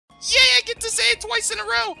Yay, I get to say it twice in a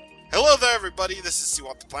row! Hello there, everybody. This is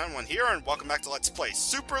CwapTheNintendin here, and welcome back to Let's Play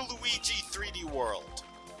Super Luigi 3D World.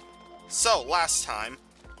 So, last time,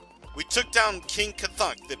 we took down King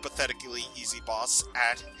Kathunk, the pathetically easy boss,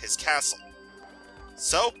 at his castle.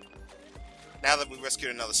 So, now that we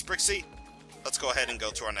rescued another Sprixie, let's go ahead and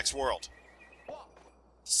go to our next world.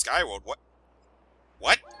 Skyworld, what?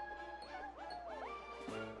 What?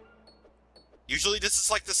 Usually this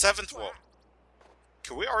is like the 7th world.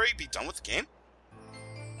 Could we already be done with the game?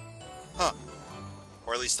 Huh.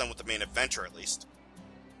 Or at least done with the main adventure, at least.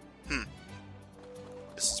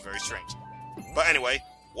 This is very strange. But anyway,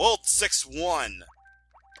 World 6-1.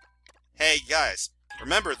 Hey guys,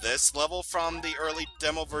 remember this level from the early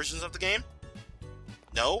demo versions of the game?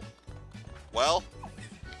 No? Well,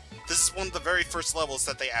 this is one of the very first levels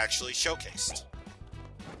that they actually showcased.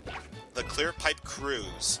 The Clear Pipe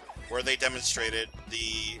Cruise, where they demonstrated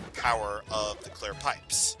the power of the clear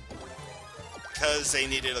pipes. Because they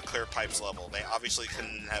needed a clear pipes level, they obviously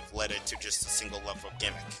couldn't have led it to just a single level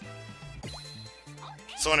gimmick.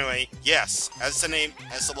 So anyway, yes, as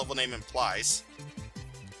the level name implies,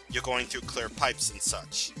 you're going through clear pipes and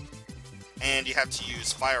such. And you have to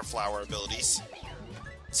use fire flower abilities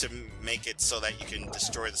to make it so that you can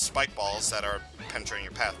destroy the spike balls that are penetrating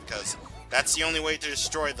your path, because that's the only way to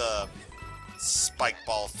destroy the spike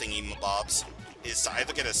ball thingy mabobs, is to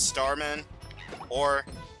either get a Starman or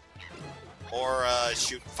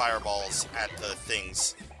shoot fireballs at the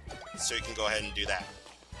things. So you can go ahead and do that.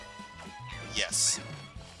 Yes.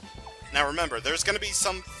 Now remember, there's going to be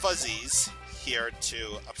some fuzzies here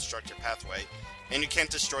to obstruct your pathway, and you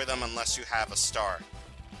can't destroy them unless you have a star.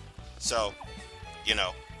 So, you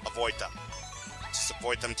know, avoid them. Just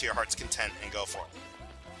avoid them to your heart's content and go for it.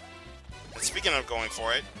 And speaking of going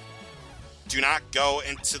for it, do not go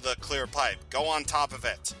into the clear pipe. Go on top of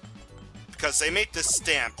it. Because they made this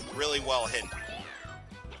stamp really well hidden.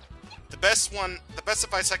 The best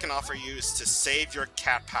advice I can offer you is to save your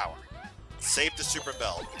cat power. Save the Super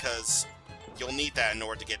Bell, because you'll need that in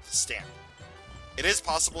order to get the stamp. It is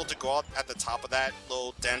possible to go out at the top of that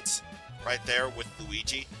little dent right there with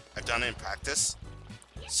Luigi. I've done it in practice.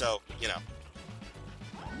 So, you know.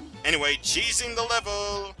 Anyway, cheesing the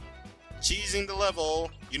level! Cheesing the level!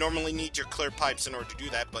 You normally need your clear pipes in order to do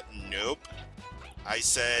that, but nope. I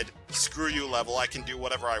said, screw you level, I can do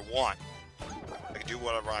whatever I want. I can do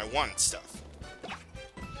whatever I want and stuff.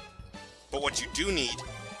 But what you do need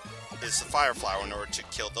is the fire flower in order to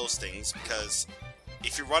kill those things, because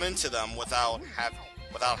if you run into them without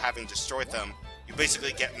having destroyed them, you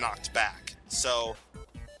basically get knocked back. So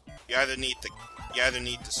you either need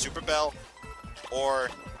the Super Bell, or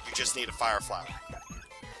you just need a fire flower.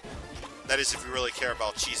 That is, if you really care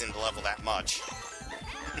about cheesing the level that much.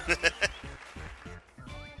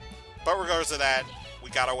 But regardless of that, we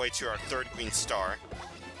got our way to our 3rd green star.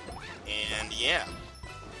 And yeah.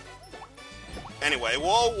 Anyway,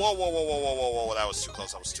 whoa, that was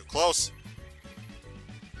too close,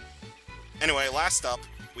 Anyway, last up,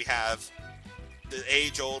 we have the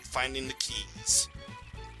age-old finding the keys.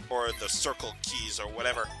 Or the circle keys, or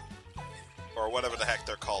whatever the heck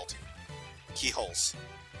they're called. Keyholes.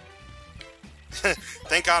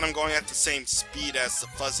 Thank God I'm going at the same speed as the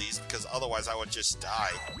fuzzies, because otherwise I would just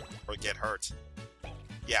die. Or get hurt.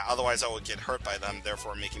 Yeah, otherwise I would get hurt by them,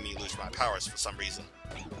 therefore making me lose my powers for some reason.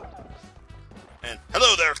 And,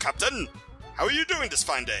 hello there, Captain! How are you doing this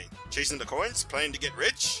fine day? Chasing the coins? Planning to get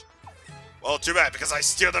rich? Well, too bad, because I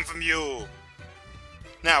steal them from you!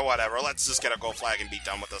 Now, whatever, let's just get a gold flag and be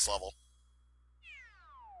done with this level.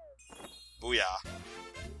 Booyah.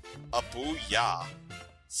 A booyah.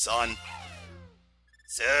 Son.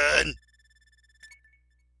 Son!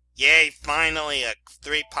 Yay, finally, a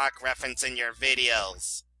 3-Pac reference in your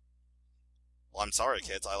videos! Well, I'm sorry,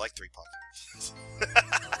 kids, I like 3-Pac.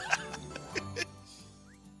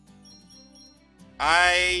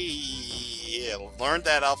 I learned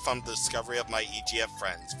that out from the discovery of my EGF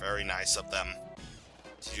friends. Very nice of them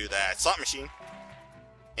to do that. Slot machine.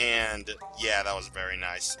 And, yeah, that was very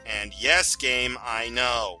nice. And yes, game, I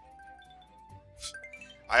know.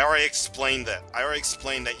 I already explained that. I already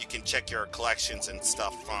explained that you can check your collections and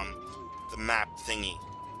stuff from the map thingy.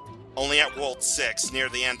 Only at World 6, near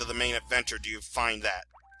the end of the main adventure, do you find that.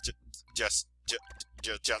 Just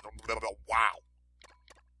wow.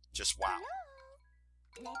 Just wow.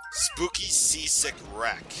 Spooky Seasick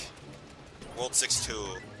Wreck. World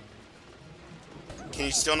 6-2. Can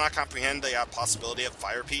you still not comprehend the possibility of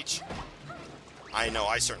Fire Peach? I know,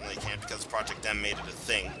 I certainly can't, because Project M made it a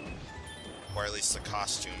thing. Or at least the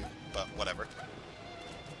costume, but whatever.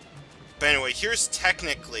 But anyway, here's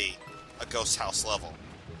technically a ghost house level.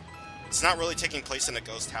 It's not really taking place in a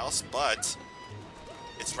ghost house, but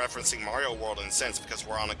it's referencing Mario World in a sense because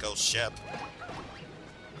we're on a ghost ship.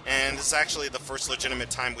 And this is actually the first legitimate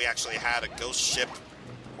time we actually had a ghost ship,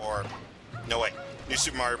 or, no wait, New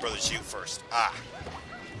Super Mario Bros. U first. Ah.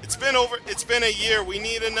 It's been a year, we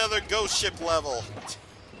need another ghost ship level.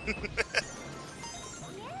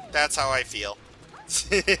 That's how I feel.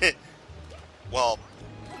 Well,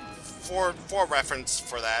 for reference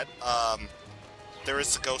for that, there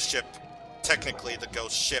is a ghost ship, technically the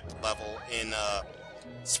ghost ship level in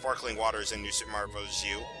Sparkling Waters in New Super Mario Bros.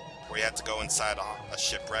 U, where you have to go inside a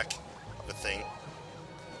shipwreck of a thing.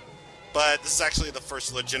 But this is actually the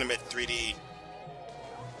first legitimate 3D,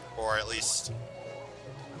 or at least,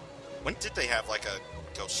 when did they have like a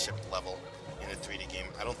ghost ship level in a 3D game?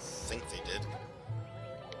 I don't think they did.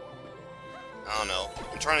 I don't know.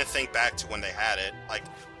 I'm trying to think back to when they had it. Like,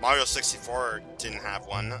 Mario 64 didn't have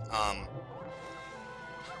one.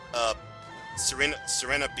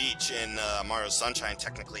 Serena Beach in Mario Sunshine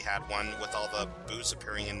technically had one with all the boos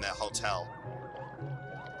appearing in the hotel.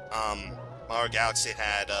 Mario Galaxy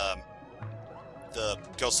had the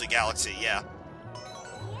Ghostly Galaxy, yeah.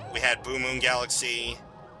 We had Boo Moon Galaxy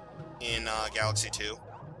in Galaxy 2.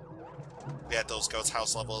 We had those ghost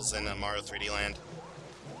house levels in Mario 3D Land.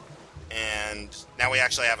 And now we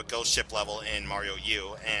actually have a ghost ship level in Mario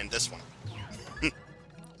U, and this one.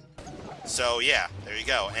 So yeah, there you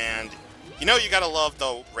go. And you know you gotta love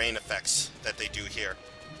the rain effects that they do here.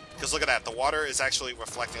 Because look at that, the water is actually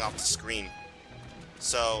reflecting off the screen.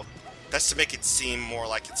 So that's to make it seem more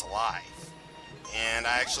like it's alive. And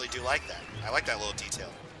I actually do like that. I like that little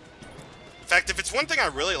detail. In fact, if it's one thing I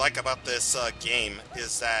really like about this game,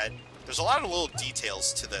 is that there's a lot of little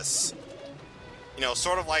details to this. You know,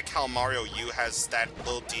 sort of like how Mario U has that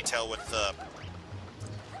little detail with the...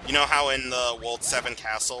 You know how in the World 7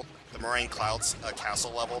 castle, the Moraine Clouds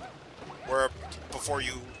castle level, where before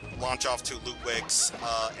you launch off to Ludwig's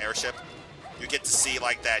airship, you get to see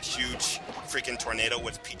like that huge freaking tornado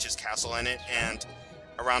with Peach's castle in it, and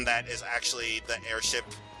around that is actually the airship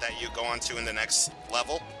that you go onto in the next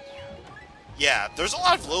level. Yeah, there's a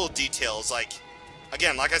lot of little details, like...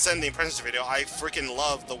 Again, like I said in the impressions video, I freaking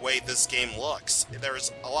love the way this game looks. There's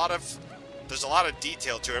a lot of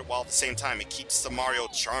detail to it, while at the same time it keeps the Mario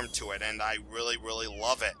charm to it, and I really, really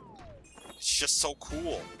love it. It's just so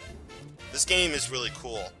cool. This game is really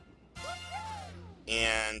cool.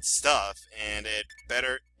 And stuff, and it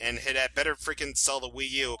had better freaking sell the Wii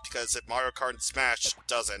U, because if Mario Kart and Smash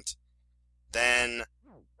doesn't, then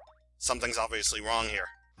something's obviously wrong here.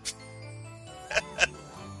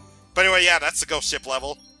 But anyway, yeah, that's the ghost ship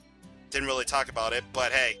level. Didn't really talk about it,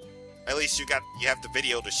 but hey, at least you have the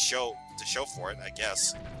video to show for it, I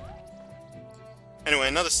guess. Anyway,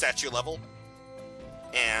 another statue level,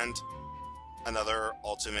 and another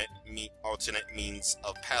alternate means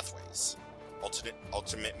of pathways.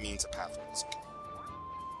 Alternate means of pathways. Okay.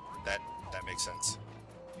 That makes sense.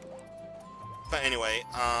 But anyway,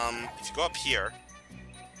 if you go up here,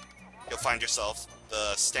 you'll find yourself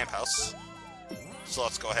the stamp house. So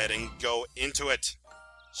let's go ahead and go into it,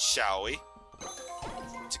 shall we?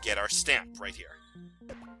 To get our stamp right here.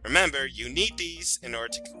 Remember, you need these in order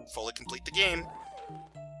to fully complete the game,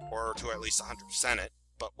 or to at least 100% it,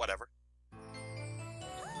 but whatever.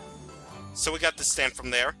 So we got the stamp from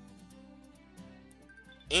there,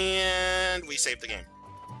 and we saved the game.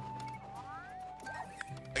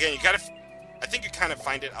 Again, I think you kind of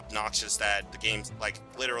find it obnoxious that the game, like,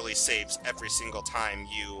 literally saves every single time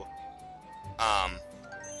you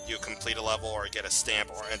complete a level or get a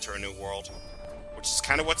stamp or enter a new world, which is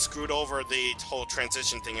kind of what screwed over the whole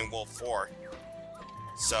transition thing in World 4.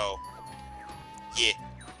 So, yeah.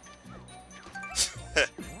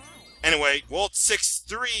 Anyway, World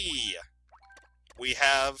 6-3, we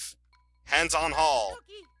have Hands-on Hall.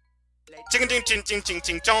 Ching ching ching ching ching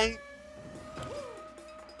ching chong.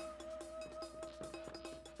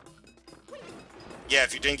 Yeah,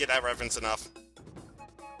 if you didn't get that reference enough,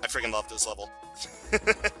 I freaking love this level.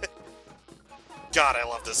 God, I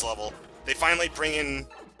love this level. They finally bring in,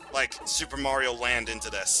 like, Super Mario Land into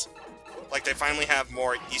this. Like, they finally have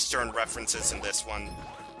more Eastern references in this one.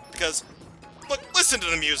 Because, look, listen to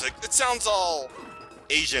the music. It sounds all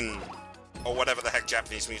Asian, or whatever the heck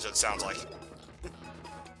Japanese music sounds like.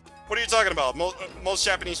 What are you talking about? Most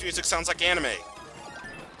Japanese music sounds like anime.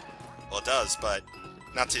 Well, it does, but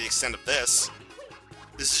not to the extent of this.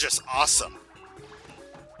 This is just awesome.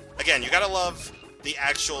 Again, you gotta love the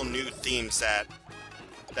actual new themes that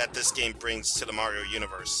this game brings to the Mario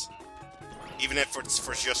universe. Even if it's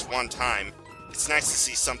for just one time, it's nice to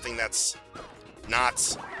see something that's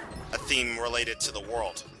not a theme related to the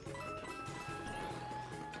world.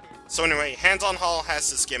 So anyway, Hands-on Hall has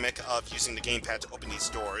this gimmick of using the gamepad to open these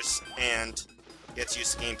doors, and you have to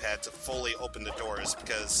use the gamepad to fully open the doors,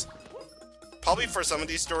 because probably for some of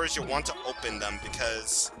these doors you'll want to open them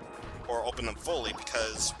because, or open them fully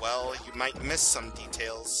because, well, you might miss some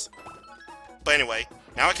details. But anyway,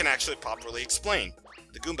 now I can actually properly explain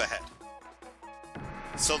the Goomba head.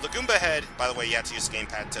 So the Goomba head, by the way, you have to use the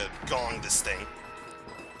gamepad to gong this thing.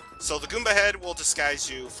 So the Goomba head will disguise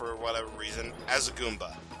you, for whatever reason, as a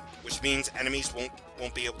Goomba, which means enemies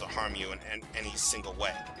won't be able to harm you in any single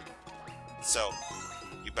way. So,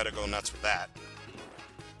 you better go nuts with that.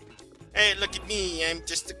 Hey, look at me, I'm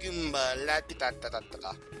just a Goomba, la da da da da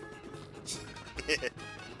da.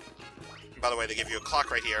 By the way, they give you a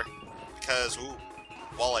clock right here, because, ooh,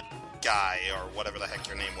 wallet guy, or whatever the heck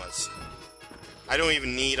your name was. I don't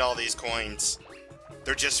even need all these coins.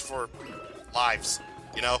 They're just for lives,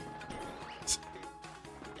 you know?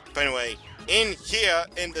 But anyway, in here,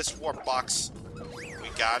 in this warp box, we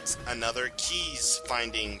got another keys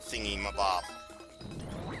finding thingy-mabob.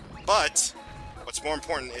 But, what's more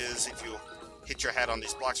important is if you hit your head on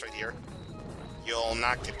these blocks right here, you'll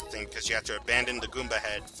not get the thing because you have to abandon the Goomba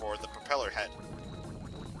head for the propeller head,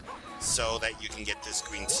 so that you can get this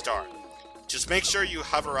green star. Just make sure you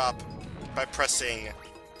hover up by pressing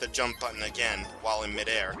the jump button again while in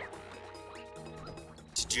midair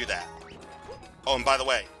to do that. Oh, and by the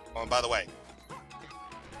way, come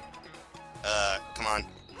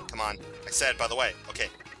on, I said by the way, okay,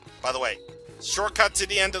 by the way, shortcut to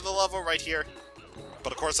the end of the level right here,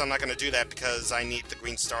 but of course I'm not going to do that because I need the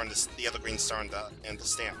green star and the other green star and the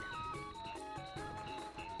stamp.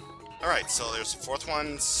 Alright, so there's the fourth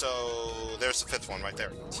one, so there's the fifth one right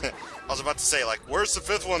there. I was about to say, like, where's the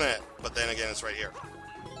fifth one at? But then again, it's right here.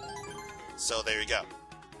 So there you go.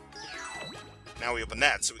 Now we open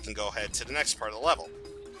that, so we can go ahead to the next part of the level.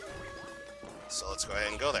 So let's go ahead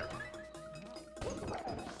and go there.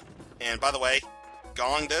 And by the way,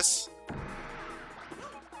 gong this.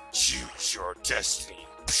 Choose your destiny.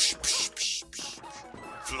 Psh, psh, psh, psh.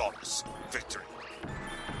 Flawless victory.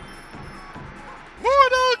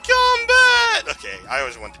 Mortal Kombat! Okay, I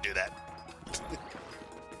always wanted to do that.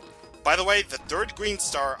 By the way, the third green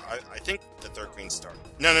star, I think the third green star.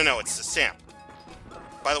 No, it's the stamp.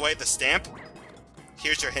 By the way, the stamp,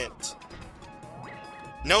 here's your hint.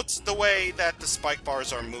 Note the way that the spike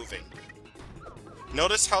bars are moving.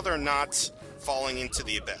 Notice how they're not falling into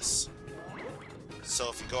the abyss.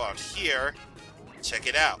 So if you go out here, check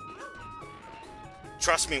it out.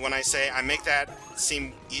 Trust me when I say I make that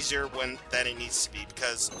seem easier than it needs to be,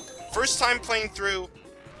 because first time playing through,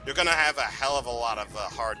 you're gonna have a hell of a lot of a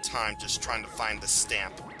hard time just trying to find the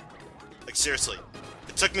stamp. Like seriously,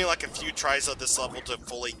 it took me like a few tries of this level to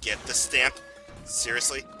fully get the stamp.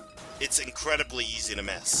 Seriously, it's incredibly easy to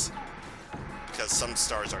miss, because some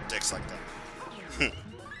stars are dicks like that.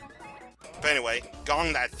 But anyway,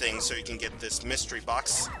 gong that thing so you can get this mystery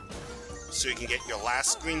box, so you can get your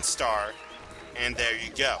last green star, and there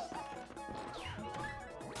you go.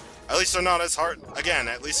 At least they're not as hard, again,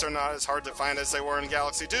 at least they're not as hard to find as they were in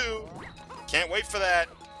Galaxy 2. Can't wait for that.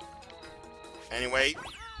 Anyway,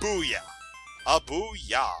 booyah. A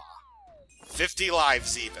booyah. 50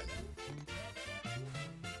 lives even.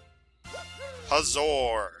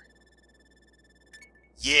 Huzzor.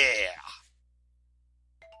 Yeah.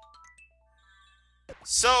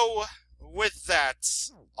 So, with that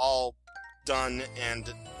all done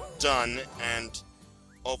and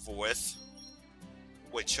over with.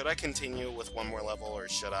 Wait, should I continue with one more level, or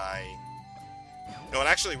should I... No, it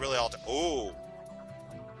actually really all... Ooh!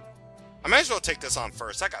 I might as well take this on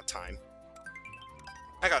first. I got time.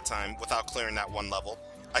 I got time without clearing that one level.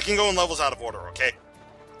 I can go in levels out of order, okay?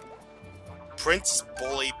 Prince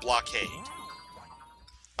Bully Blockade.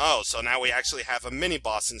 Oh, so now we actually have a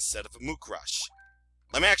mini-boss instead of a Mook Rush.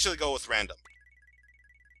 Let me actually go with random.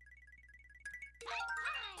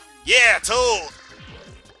 Yeah, Toad!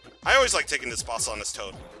 I always like taking this boss on as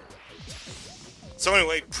Toad. So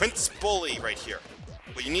anyway, Prince Bully right here.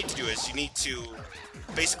 What you need to do is you need to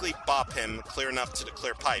basically bop him clear enough to the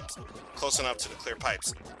clear pipes, close enough to the clear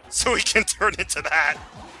pipes, so he can turn into that.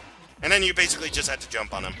 And then you basically just have to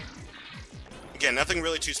jump on him. Again, nothing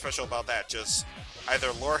really too special about that, just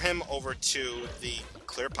either lure him over to the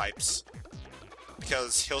clear pipes,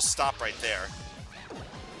 because he'll stop right there,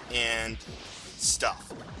 and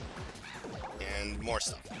stuff. And more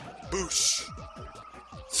stuff. Boosh!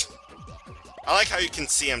 I like how you can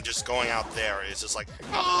see him just going out there. It's just like,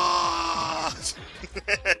 ah!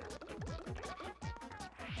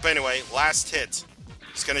 But anyway, last hit.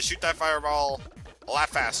 He's gonna shoot that fireball a lot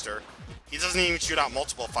faster. He doesn't even shoot out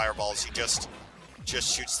multiple fireballs. He just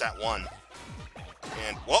shoots that one.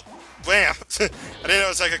 And whoop! Bam! I didn't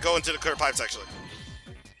notice I could go into the clear pipes, actually.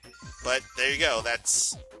 But, there you go,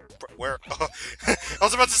 that's... Where... Oh, I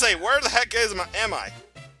was about to say, where the heck am I?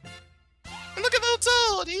 And look at little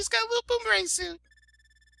Toad! He's got a little boomerang suit!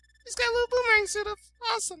 He's got a little boomerang suit,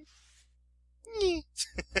 awesome!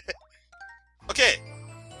 Okay,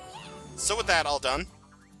 so with that all done,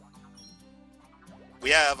 we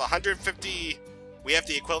have 150... We have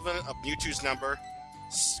the equivalent of Mewtwo's number,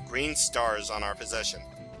 green stars on our possession.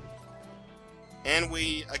 And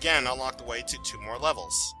we, again, unlock the way to 2 more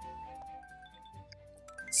levels.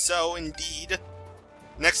 So, indeed,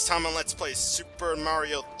 next time on Let's Play Super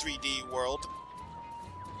Mario 3D World,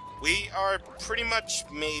 we are pretty much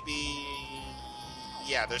maybe...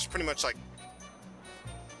 Yeah, there's pretty much like...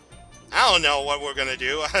 I don't know what we're gonna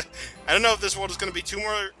do. I don't know if this world is gonna be 2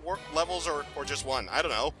 more levels or just 1. I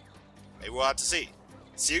don't know. Maybe we'll have to see.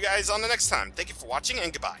 See you guys on the next time. Thank you for watching,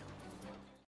 and goodbye.